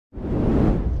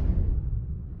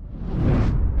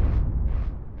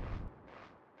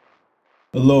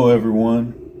Hello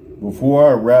everyone. Before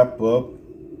I wrap up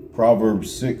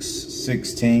Proverbs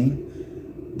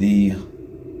 6:16, the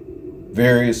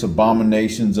various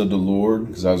abominations of the Lord,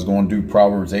 because I was going to do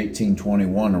Proverbs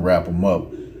 18:21 to wrap them up,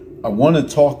 I want to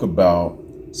talk about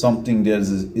something that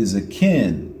is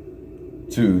akin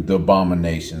to the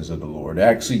abominations of the Lord. It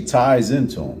actually ties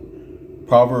into them.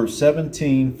 Proverbs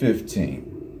 17:15.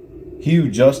 He who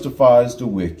justifies the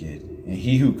wicked and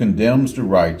he who condemns the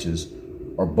righteous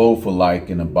are both alike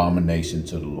an abomination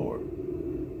to the Lord.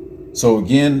 So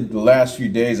again, the last few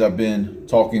days I've been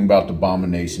talking about the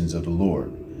abominations of the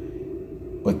Lord.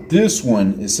 But this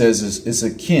one, it says it's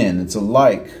akin, it's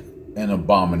alike an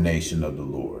abomination of the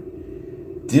Lord.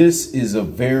 This is a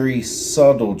very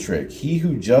subtle trick. He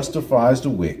who justifies the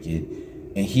wicked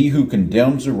and he who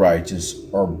condemns the righteous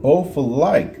are both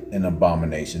alike an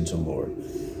abomination to the Lord.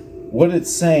 What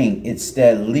it's saying, it's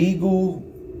that legal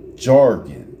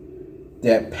jargon,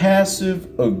 that passive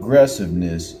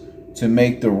aggressiveness to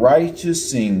make the righteous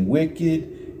seem wicked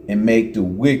and make the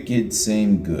wicked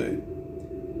seem good.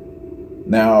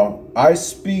 Now, I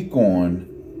speak on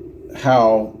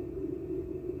how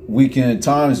we can at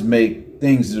times make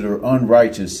things that are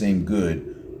unrighteous seem good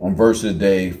on Verse of the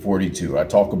Day 42. I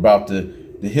talk about the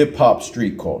hip-hop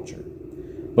street culture.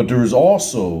 But there is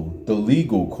also the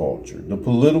legal culture, the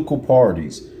political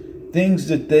parties, things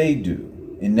that they do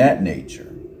in that nature.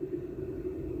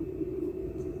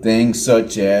 Things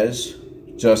such as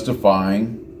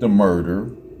justifying the murder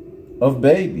of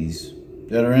babies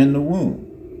that are in the womb.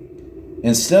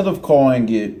 Instead of calling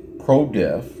it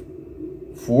pro-death,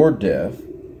 for death,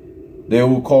 they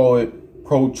will call it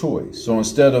pro-choice. So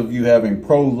instead of you having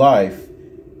pro-life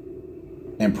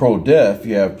and pro-death,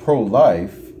 you have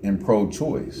pro-life and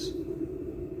pro-choice.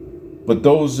 But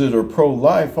those that are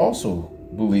pro-life also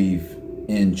believe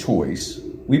in choice.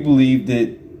 We believe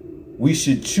that we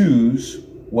should choose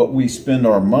what we spend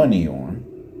our money on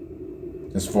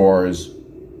as far as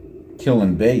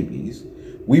killing babies.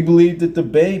 We believe that the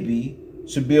baby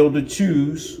should be able to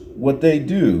choose what they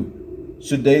do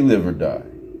should they live or die.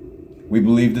 We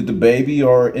believe that the baby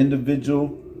are an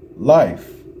individual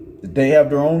life, that they have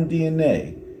their own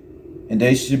DNA, and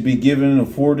they should be given and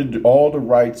afforded all the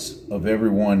rights of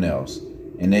everyone else,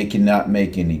 and they cannot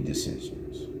make any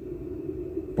decisions.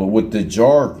 But with the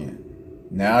jargon,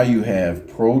 now you have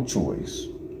pro-choice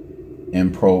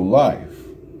and pro-life.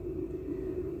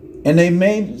 And a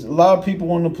lot of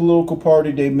people in the political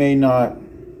party, they may not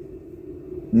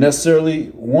necessarily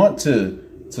want to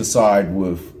side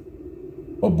with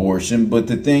abortion, but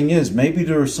the thing is, maybe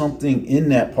there's something in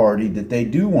that party that they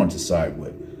do want to side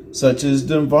with, such as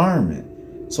the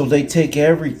environment. So they take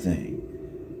everything.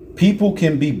 People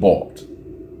can be bought.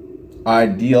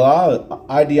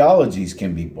 Ideologies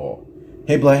can be bought.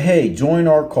 Hey, like, hey, join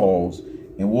our cause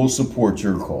and we'll support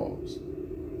your cause.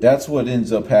 That's what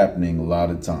ends up happening a lot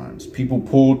of times. People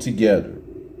pull together.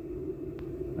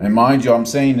 And mind you, I'm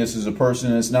saying this as a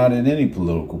person that's not in any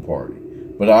political party.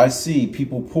 But I see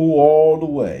people pull all the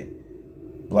way.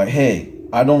 Like, hey,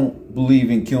 I don't believe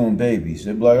in killing babies.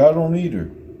 They're like, I don't either.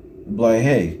 They're like,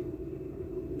 hey,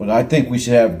 but I think we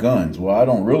should have guns. Well, I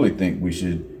don't really think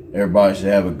everybody should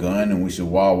have a gun and we should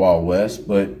wild, wild west.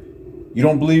 But you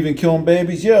don't believe in killing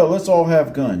babies? Yeah, let's all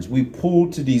have guns. We pull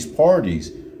to these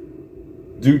parties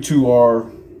due to our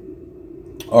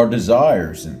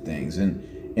desires and things, and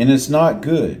it's not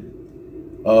good.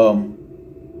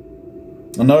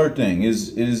 Another thing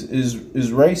is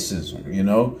racism. You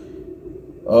know,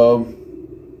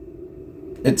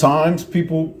 at times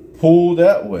people pull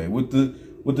that way with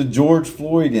the George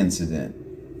Floyd incident.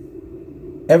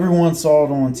 Everyone saw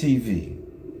it on TV.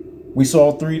 We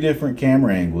saw 3 different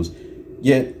camera angles,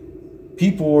 yet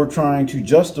people were trying to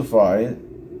justify it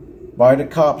by the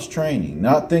cop's training,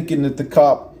 not thinking that the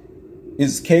cop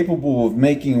is capable of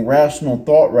making rational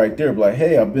thought right there. Like,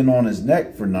 hey, I've been on his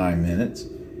neck for 9 minutes.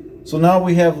 So now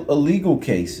we have illegal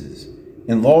cases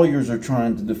and lawyers are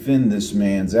trying to defend this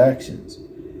man's actions.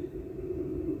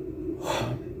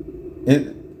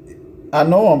 I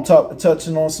know I'm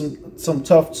touching on some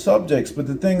tough subjects, but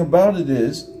the thing about it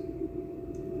is,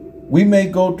 we may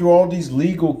go through all these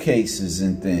legal cases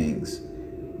and things.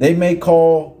 They may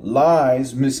call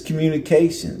lies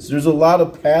miscommunications. There's a lot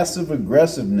of passive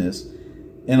aggressiveness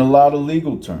in a lot of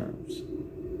legal terms.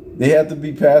 They have to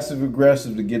be passive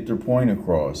aggressive to get their point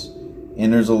across.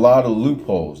 And there's a lot of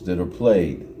loopholes that are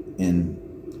played in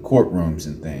courtrooms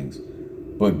and things.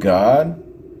 But God,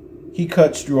 he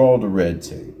cuts through all the red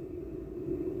tape.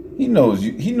 He knows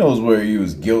whether you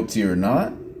was guilty or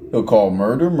not. He'll call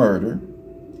murder, murder.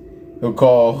 He'll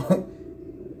call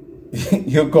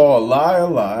a lie a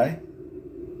lie.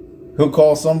 He'll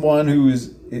call someone who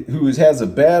has a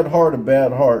bad heart a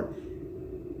bad heart.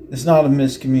 It's not a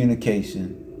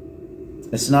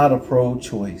miscommunication. It's not a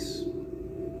pro-choice.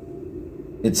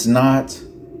 It's not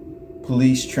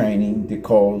police training that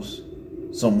calls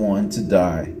someone to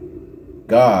die.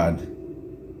 God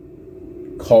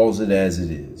calls it as it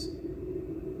is.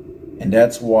 And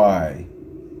that's why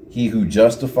he who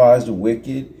justifies the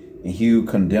wicked and he who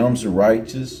condemns the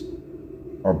righteous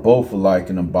are both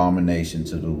alike an abomination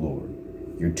to the Lord.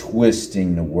 You're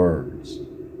twisting the words.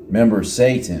 Remember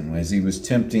Satan, as he was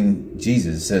tempting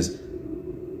Jesus, says,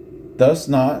 does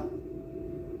not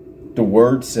the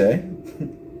word say?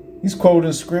 He's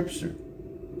quoting scripture.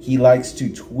 He likes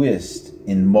to twist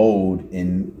and mold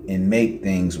and make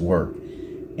things work.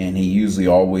 And he usually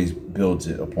always builds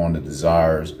it upon the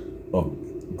desires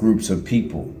of groups of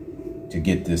people to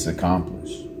get this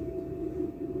accomplished.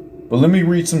 But let me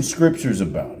read some scriptures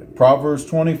about it. Proverbs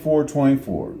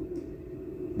 24:24.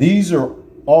 These are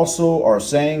also are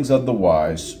sayings of the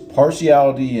wise.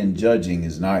 Partiality in judging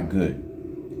is not good.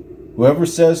 Whoever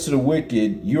says to the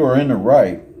wicked, you are in the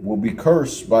right, will be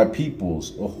cursed by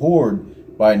peoples,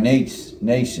 abhorred by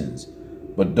nations.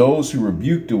 But those who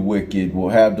rebuke the wicked will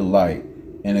have delight,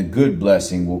 and a good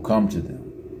blessing will come to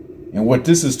them. And what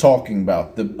this is talking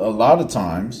about, a lot of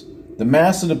times, the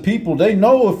mass of the people, they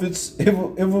know if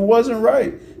it wasn't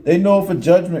right. They know if a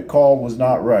judgment call was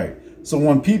not right. So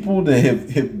when people that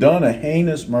have done a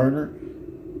heinous murder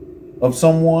of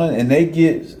someone and they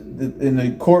get in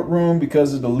the courtroom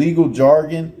because of the legal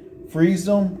jargon frees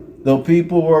them, the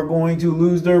people are going to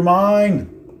lose their mind.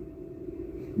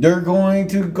 They're going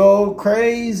to go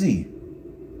crazy.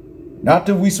 Not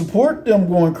that we support them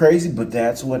going crazy, but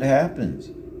that's what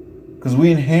happens. Because we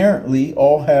inherently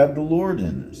all have the Lord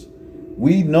in us.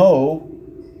 We know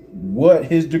what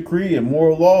his decree and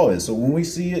moral law is. So when we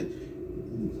see it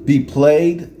be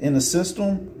played in the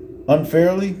system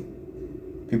unfairly,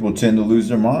 people tend to lose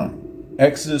their mind.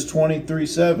 Exodus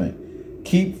 23:7.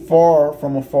 Keep far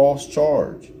from a false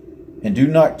charge, and do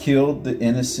not kill the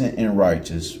innocent and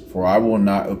righteous, for I will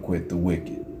not acquit the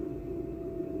wicked.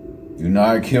 Do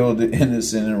not kill the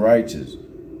innocent and righteous.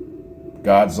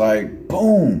 God's like,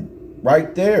 boom,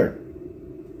 right there.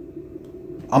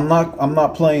 I'm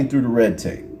not playing through the red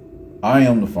tape. I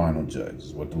am the final judge,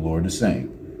 is what the Lord is saying.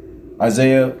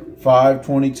 Isaiah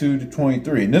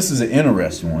 5:22-23. And this is an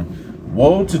interesting one.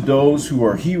 Woe to those who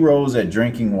are heroes at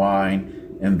drinking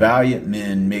wine and valiant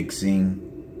men mixing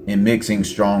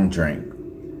strong drink,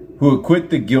 who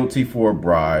acquit the guilty for a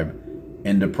bribe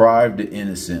and deprive the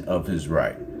innocent of his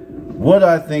right. What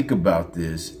I think about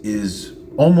this is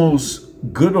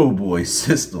almost good old boy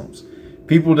systems.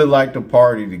 People that like to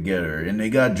party together and they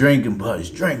got drinking buddies.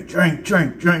 Drink, drink,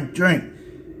 drink, drink, drink.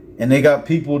 And they got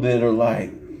people that are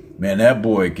like, man, that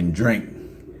boy can drink.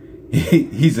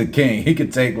 He's a king. He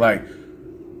could take like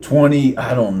 20,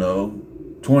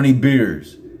 20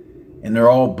 beers. And they're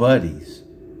all buddies.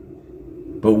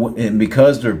 And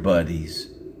because they're buddies,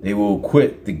 they will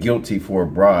acquit the guilty for a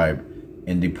bribe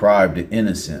and deprive the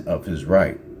innocent of his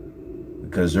right.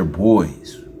 Because they're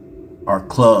boys. Our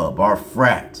club, our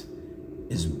frat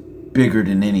is bigger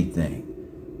than anything.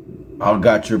 I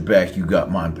got your back, you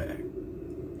got my back.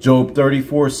 Job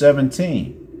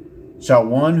 34:17. Shall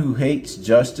one who hates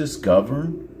justice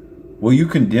govern? Will you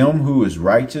condemn who is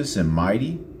righteous and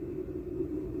mighty?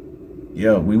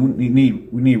 Yeah, we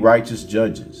need righteous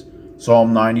judges.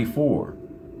 Psalm 94.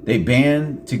 They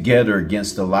band together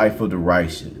against the life of the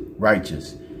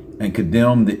righteous and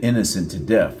condemn the innocent to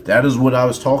death. That is what I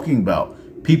was talking about.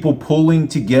 People pulling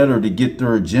together to get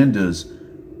their agendas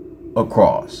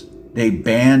across. They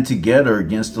band together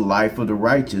against the life of the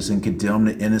righteous and condemn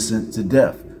the innocent to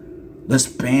death. Let's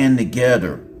band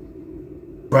together.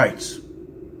 Rights.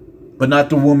 But not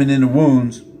the woman in the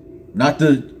wombs. Not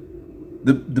the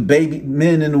baby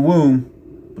men in the womb.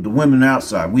 But the women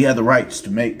outside. We have the rights to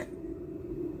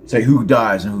say who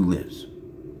dies and who lives.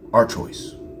 Our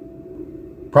choice.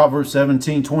 Proverbs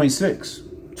 17:26.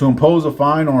 To impose a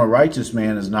fine on a righteous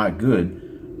man is not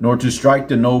good, nor to strike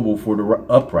the noble for the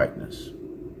uprightness.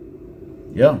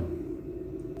 Yeah.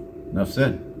 Enough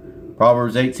said.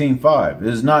 Proverbs 18:5. It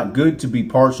is not good to be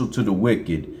partial to the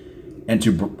wicked and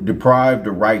to deprive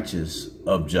the righteous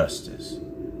of justice.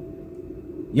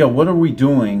 Yeah, what are we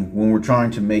doing when we're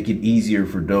trying to make it easier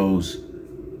for those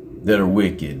that are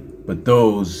wicked? But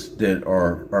those that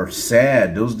are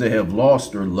sad, those that have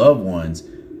lost their loved ones,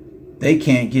 they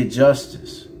can't get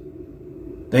justice.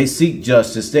 They seek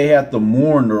justice. They have to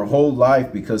mourn their whole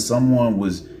life because someone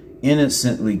was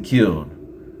innocently killed.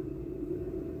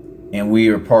 And we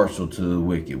are partial to the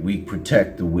wicked. We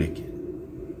protect the wicked.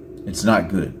 It's not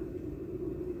good.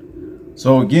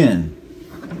 So again,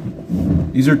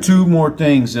 these are two more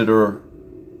things that are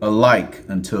alike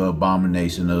unto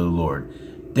abomination of the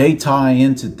Lord. They tie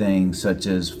into things such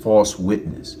as false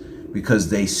witness because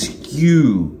they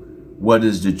skew what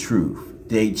is the truth.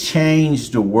 They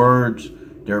change the words.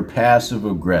 They're passive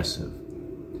aggressive.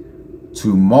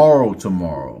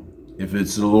 Tomorrow, if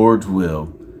it's the Lord's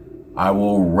will, I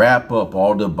will wrap up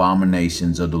all the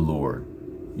abominations of the Lord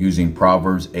using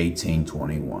Proverbs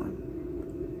 18:21.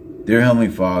 Dear Heavenly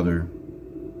Father,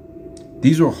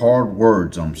 these are hard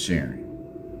words I'm sharing,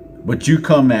 but you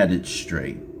come at it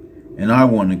straight, and I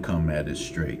want to come at it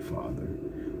straight, Father.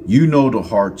 You know the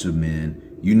hearts of men.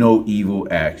 You know evil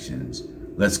actions.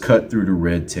 Let's cut through the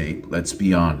red tape. Let's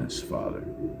be honest, Father.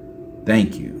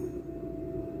 Thank you.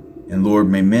 And Lord,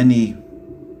 may many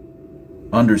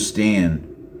understand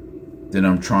that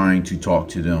I'm trying to talk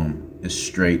to them as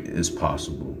straight as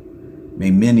possible.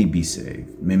 May many be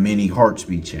saved. May many hearts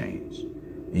be changed.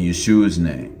 In Yeshua's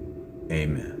name,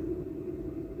 amen.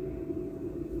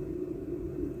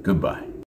 Goodbye.